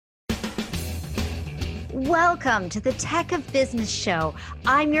Welcome to the Tech of Business Show.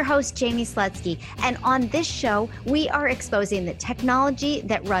 I'm your host, Jamie Slutsky, and on this show, we are exposing the technology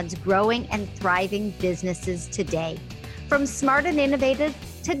that runs growing and thriving businesses today. From smart and innovative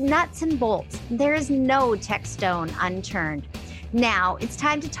to nuts and bolts, there is no tech stone unturned. Now it's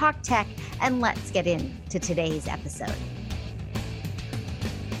time to talk tech, and let's get into today's episode.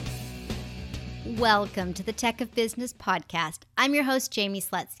 Welcome to the Tech of Business podcast. I'm your host, Jamie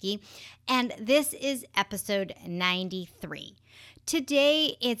Slutsky, and this is episode 93.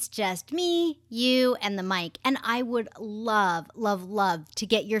 Today, it's just me, you, and the mic, and I would love to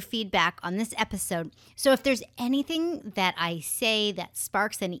get your feedback on this episode. So if there's anything that I say that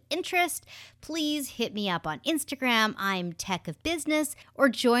sparks any interest, please hit me up on Instagram, I'm Tech of Business, or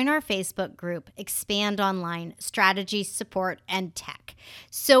join our Facebook group, Expand Online, Strategy, Support, and Tech.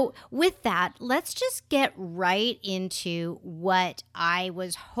 So with that, let's just get right into what I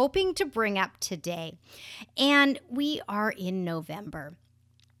was hoping to bring up today. And we are in November.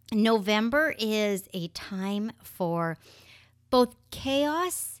 November is a time for both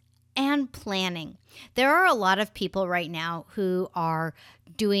chaos and planning. There are a lot of people right now who are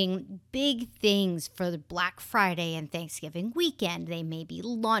doing big things for the Black Friday and Thanksgiving weekend. They may be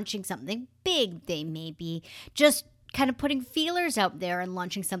launching something big. They may be just kind of putting feelers out there and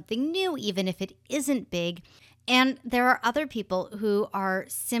launching something new, even if it isn't big. And there are other people who are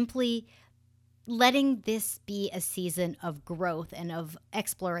simply letting this be a season of growth and of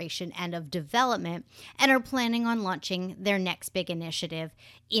exploration and of development, and are planning on launching their next big initiative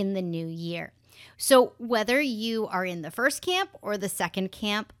in the new year. So whether you are in the first camp or the second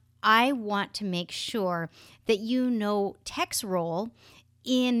camp, I want to make sure that you know tech's role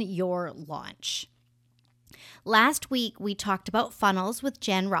in your launch. Last week, we talked about funnels with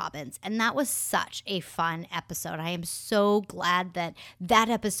Jen Robbins, and that was such a fun episode. I am so glad that that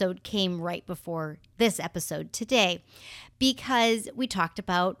episode came right before this episode today, because we talked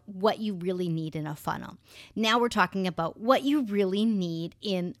about what you really need in a funnel. Now we're talking about what you really need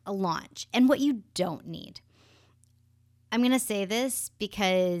in a launch and what you don't need. I'm going to say this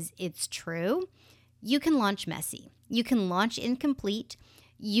because it's true. You can launch messy. You can launch incomplete.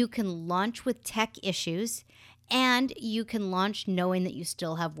 You can launch with tech issues. And you can launch knowing that you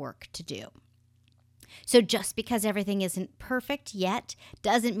still have work to do. So just because everything isn't perfect yet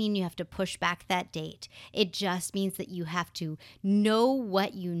doesn't mean you have to push back that date. It just means that you have to know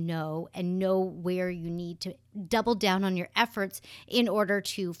what you know and know where you need to double down on your efforts in order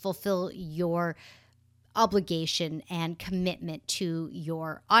to fulfill your obligation and commitment to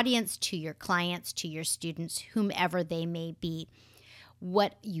your audience, to your clients, to your students, whomever they may be.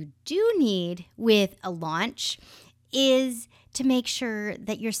 What you do need with a launch is to make sure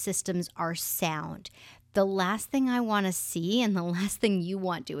that your systems are sound. The last thing I want to see and the last thing you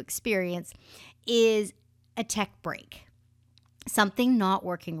want to experience is a tech break, something not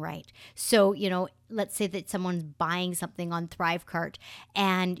working right. So, let's say that someone's buying something on Thrivecart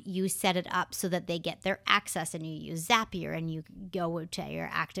and you set it up so that they get their access, and you use Zapier and you go to your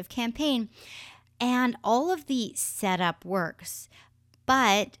ActiveCampaign, and all of the setup works.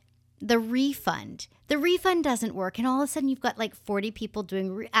 But the refund doesn't work, and all of a sudden you've got like 40 people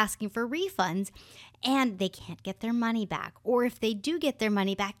asking for refunds, and they can't get their money back. Or if they do get their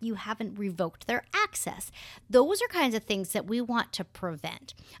money back, you haven't revoked their access. Those are kinds of things that we want to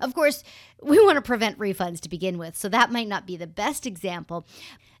prevent. Of course, we want to prevent refunds to begin with, so that might not be the best example.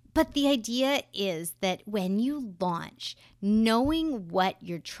 But the idea is that when you launch, knowing what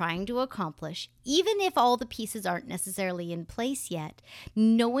you're trying to accomplish, even if all the pieces aren't necessarily in place yet,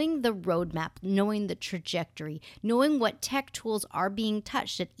 knowing the roadmap, knowing the trajectory, knowing what tech tools are being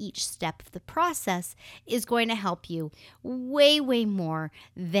touched at each step of the process is going to help you way, way more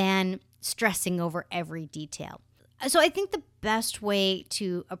than stressing over every detail. So I think the best way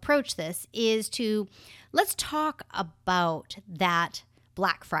to approach this is let's talk about that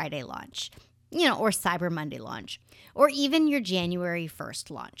Black Friday launch, or Cyber Monday launch, or even your January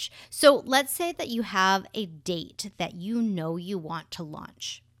 1st launch. So let's say that you have a date that you know you want to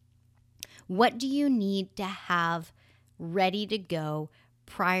launch. What do you need to have ready to go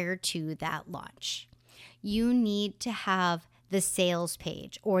prior to that launch? You need to have the sales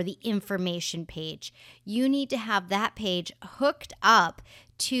page or the information page. You need to have that page hooked up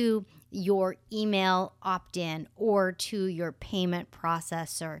to your email opt-in or to your payment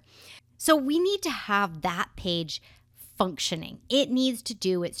processor. So we need to have that page functioning. It needs to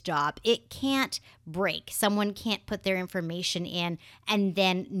do its job. It can't break. Someone can't put their information in and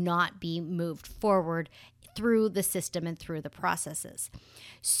then not be moved forward through the system and through the processes.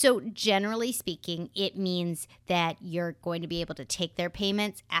 So generally speaking, it means that you're going to be able to take their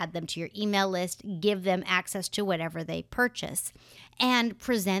payments, add them to your email list, give them access to whatever they purchase, and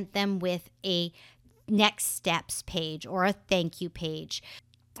present them with a next steps page or a thank you page.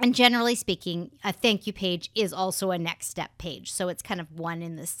 And generally speaking, a thank you page is also a next step page. So it's kind of one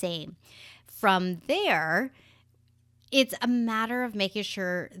in the same. From there, it's a matter of making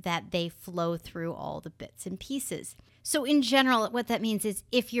sure that they flow through all the bits and pieces. So in general, what that means is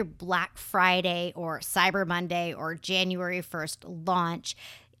if your Black Friday or Cyber Monday or January 1st launch,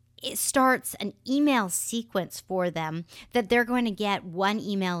 it starts an email sequence for them that they're going to get one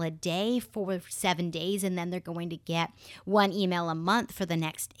email a day for 7 days, and then they're going to get one email a month for the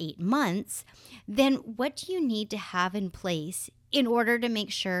next 8 months, then what do you need to have in place in order to make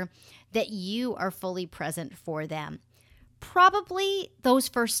sure that you are fully present for them? Probably those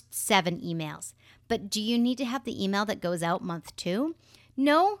first 7 emails. But do you need to have the email that goes out month 2?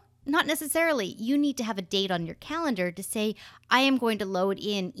 No, not necessarily. You need to have a date on your calendar to say, I am going to load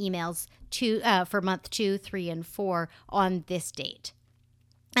in emails for month 2, 3, and 4 on this date.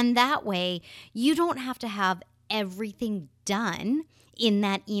 And that way, you don't have to have everything done in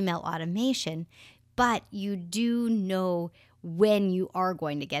that email automation, but you do know when you are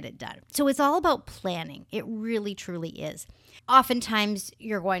going to get it done. So it's all about planning. It really, truly is. Oftentimes,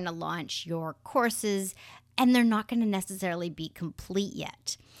 you're going to launch your courses and they're not going to necessarily be complete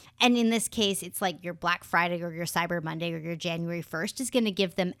yet. And in this case, it's like your Black Friday or your Cyber Monday or your January 1st is going to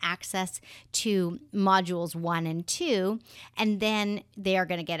give them access to modules 1 and 2, and then they are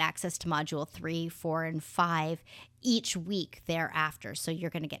going to get access to module 3, 4, and 5 each week thereafter. So you're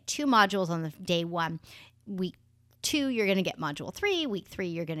going to get 2 modules on the day 1. Week 2, you're going to get module 3. Week 3,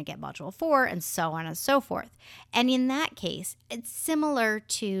 you're going to get module 4, and so on and so forth. And in that case, it's similar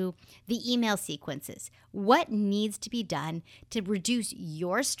to the email sequences. What needs to be done to reduce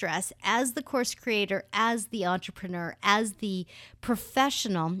your stress as the course creator, as the entrepreneur, as the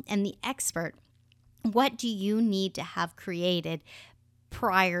professional and the expert? What do you need to have created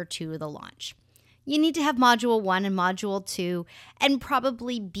prior to the launch? You need to have module 1 and module 2 and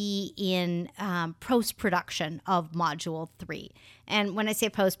probably be in post-production of module 3. And when I say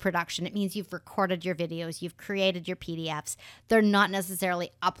post-production, it means you've recorded your videos, you've created your PDFs. They're not necessarily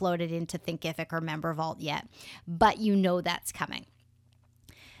uploaded into Thinkific or MemberVault yet, but you know that's coming.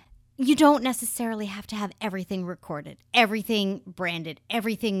 You don't necessarily have to have everything recorded, everything branded,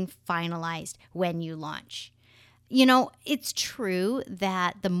 everything finalized when you launch. You know, it's true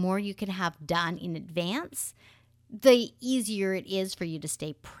that the more you can have done in advance, the easier it is for you to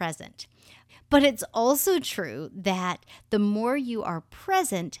stay present. But it's also true that the more you are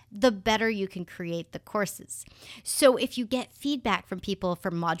present, the better you can create the courses. So if you get feedback from people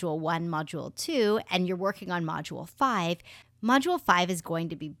from module 1, module 2, and you're working on module 5, Module 5 is going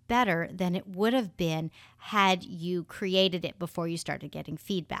to be better than it would have been had you created it before you started getting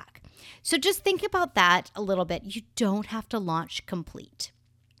feedback. So just think about that a little bit. You don't have to launch complete.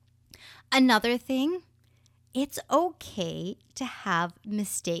 Another thing, it's okay to have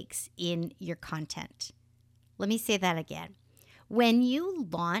mistakes in your content. Let me say that again. When you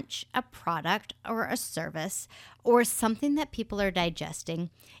launch a product or a service or something that people are digesting,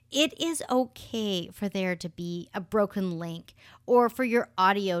 it is okay for there to be a broken link or for your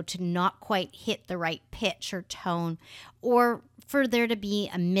audio to not quite hit the right pitch or tone or for there to be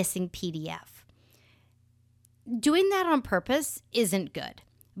a missing PDF. Doing that on purpose isn't good,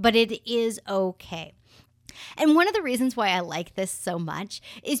 but it is okay. And one of the reasons why I like this so much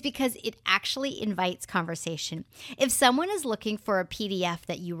is because it actually invites conversation. If someone is looking for a PDF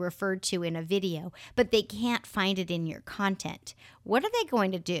that you referred to in a video, but they can't find it in your content, what are they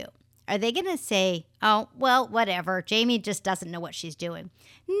going to do? Are they going to say, oh, well, whatever, Jamie just doesn't know what she's doing?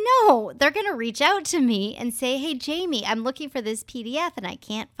 No, they're going to reach out to me and say, hey, Jamie, I'm looking for this PDF and I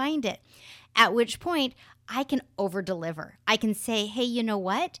can't find it. At which point, I can over-deliver. I can say, hey, you know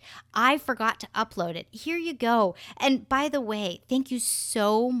what? I forgot to upload it. Here you go. And by the way, thank you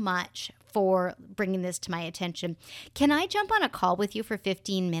so much for bringing this to my attention. Can I jump on a call with you for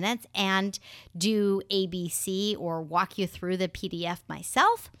 15 minutes and do ABC or walk you through the PDF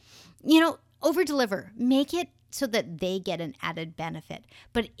myself? You know, over-deliver. Make it so that they get an added benefit.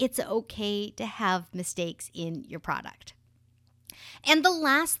 But it's okay to have mistakes in your product. And the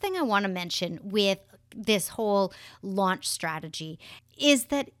last thing I want to mention with this whole launch strategy is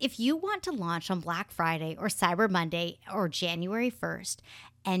that if you want to launch on Black Friday or Cyber Monday or January 1st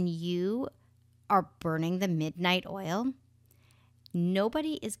and you are burning the midnight oil,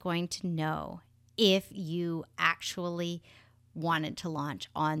 nobody is going to know if you actually wanted to launch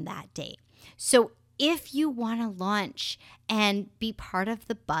on that date. So if you want to launch and be part of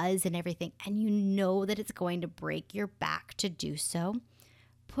the buzz and everything, and you know that it's going to break your back to do so,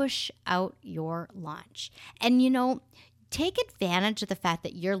 push out your launch. And take advantage of the fact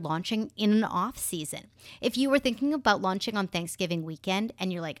that you're launching in an off season. If you were thinking about launching on Thanksgiving weekend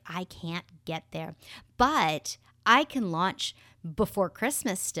and you're like, I can't get there, but I can launch before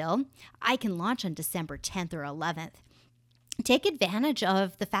Christmas still. I can launch on December 10th or 11th. Take advantage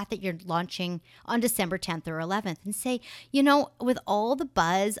of the fact that you're launching on December 10th or 11th and say, with all the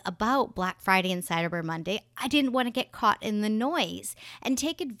buzz about Black Friday and Cyber Monday, I didn't want to get caught in the noise. And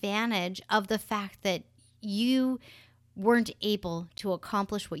take advantage of the fact that you weren't able to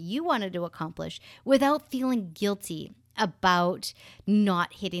accomplish what you wanted to accomplish without feeling guilty about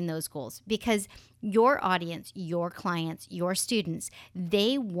not hitting those goals, because your audience, your clients, your students,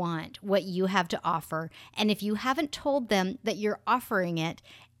 they want what you have to offer. And if you haven't told them that you're offering it,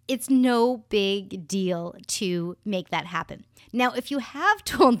 it's no big deal to make that happen. Now, if you have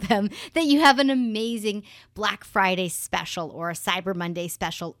told them that you have an amazing Black Friday special or a Cyber Monday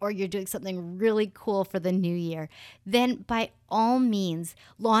special, or you're doing something really cool for the new year, then by all means,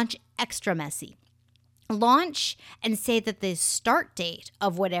 launch extra messy. Launch and say that the start date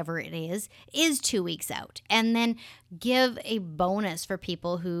of whatever it is 2 weeks out, and then give a bonus for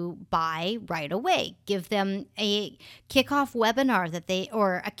people who buy right away. Give them a kickoff webinar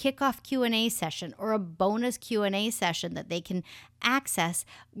or a kickoff Q&A session, or a bonus Q&A session that they can access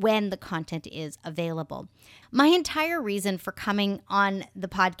when the content is available. My entire reason for coming on the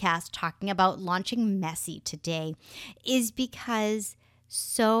podcast talking about launching messy today is because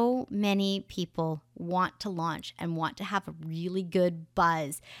so many people want to launch and want to have a really good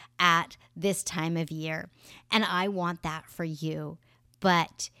buzz at this time of year. And I want that for you.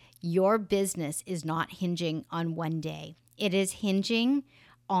 But your business is not hinging on one day. It is hinging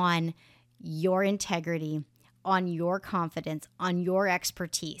on your integrity, on your confidence, on your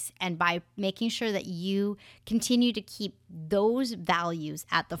expertise. And by making sure that you continue to keep those values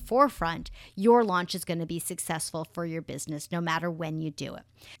at the forefront, your launch is going to be successful for your business no matter when you do it.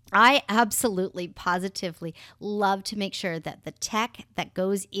 I absolutely, positively love to make sure that the tech that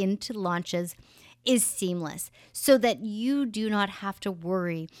goes into launches is seamless, so that you do not have to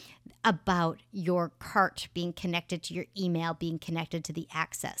worry about your cart being connected to your email, being connected to the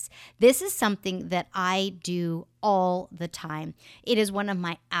access. This is something that I do all the time. It is one of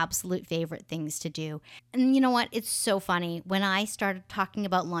my absolute favorite things to do. And you know what? It's so funny. When I started talking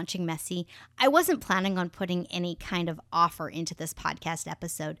about launching messy, I wasn't planning on putting any kind of offer into this podcast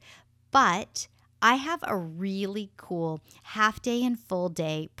episode, but I have a really cool half day and full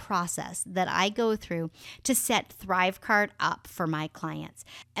day process that I go through to set ThriveCart up for my clients.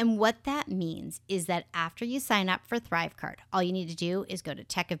 And what that means is that after you sign up for ThriveCart, all you need to do is go to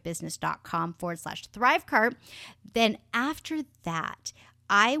techofbusiness.com/ThriveCart. Then after that,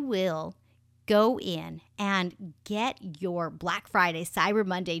 I will go in and get your Black Friday, Cyber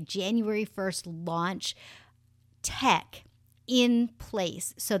Monday, January 1st launch tech in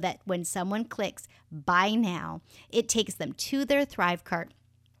place, so that when someone clicks buy now, it takes them to their ThriveCart.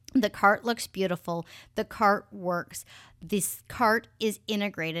 The cart looks beautiful. The cart works. This cart is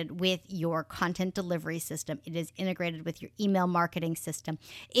integrated with your content delivery system. It is integrated with your email marketing system.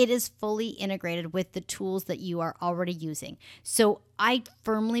 It is fully integrated with the tools that you are already using. So I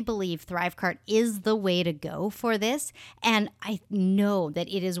firmly believe ThriveCart is the way to go for this. And I know that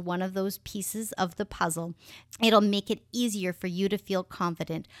it is one of those pieces of the puzzle. It'll make it easier for you to feel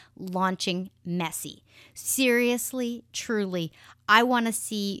confident launching messy. Seriously, truly, I want to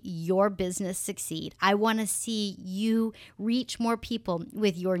see your business succeed. I want to see you reach more people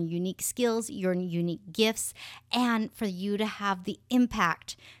with your unique skills, your unique gifts, and for you to have the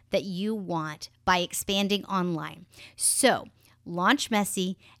impact that you want by expanding online. So launch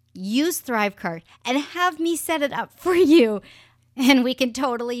messy, use ThriveCart, and have me set it up for you. And we can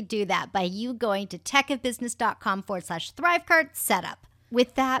totally do that by you going to techofbusiness.com/ThriveCart setup.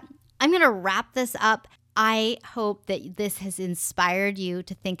 With that, I'm going to wrap this up. I hope that this has inspired you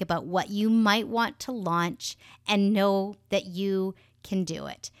to think about what you might want to launch and know that you can do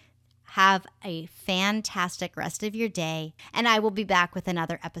it. Have a fantastic rest of your day, and I will be back with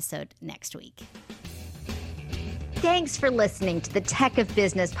another episode next week. Thanks for listening to the Tech of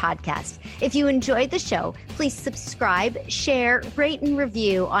Business podcast. If you enjoyed the show, please subscribe, share, rate, and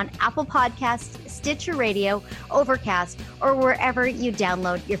review on Apple Podcasts, Stitcher Radio, Overcast, or wherever you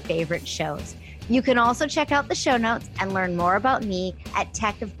download your favorite shows. You can also check out the show notes and learn more about me at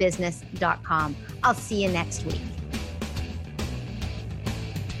techofbusiness.com. I'll see you next week.